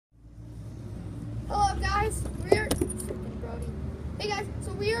up, guys? Hey guys,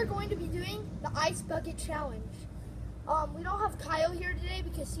 so we are going to be doing the ice bucket challenge. We don't have Kyle here today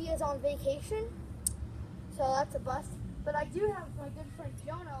because he is on vacation, so that's a bust. But I do have my good friend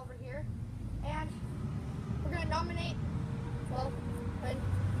Jonah over here, and we're gonna nominate. Well, when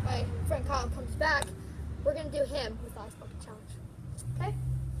my friend Kyle comes back, we're gonna do him with the ice bucket challenge. Okay?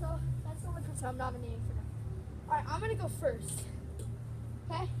 So that's the only person I'm nominating for now. All right, I'm gonna go first.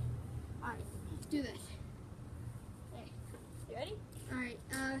 Okay? All right, let's do this. Okay, you ready? All right.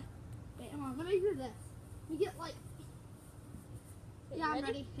 Wait, hold on. Let me do this. We get like. Yeah, I'm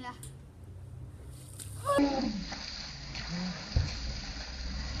ready. Yeah.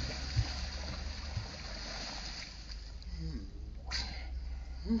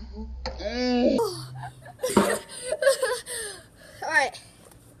 All right.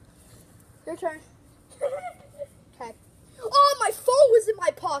 Your turn. Okay. Oh, my phone was in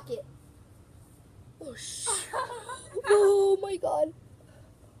my pocket. Oh, oh my God.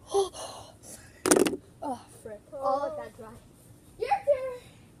 Oh, frick. I'll let that dry. Your turn.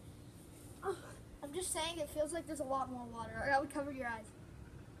 Oh, I'm just saying it feels like there's a lot more water. Or that would cover your eyes.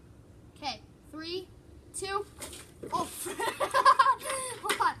 Okay. 3, 2. Oh, frick.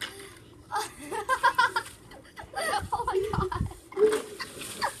 Hold on. Oh my God.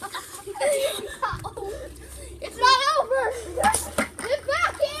 It's not over. Get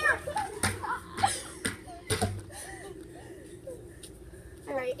back here.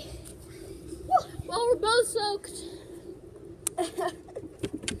 All right. Well, we're both soaked.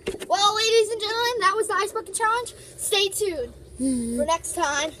 Well, ladies and gentlemen, that was the ice bucket challenge. Stay tuned for next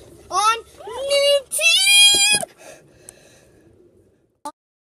time on Noob Team.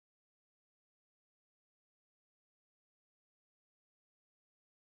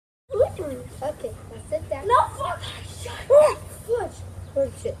 Okay, now sit down. No, fuck! Fudge!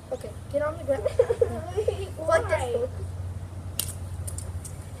 Oh shit. Okay, get on the ground. Like this.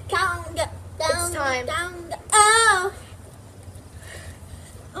 Count down, It's time. down, oh.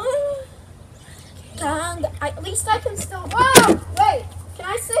 At least I can still. Oh, wait. Can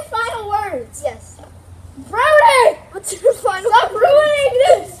I say final words? Yes. Brody! What's your final Stop ruining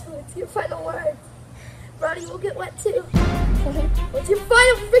this! What's your final word? Brody will get wet too. What's your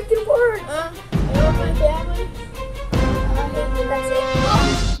final freaking word? I love my family. That's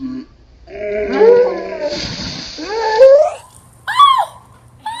it.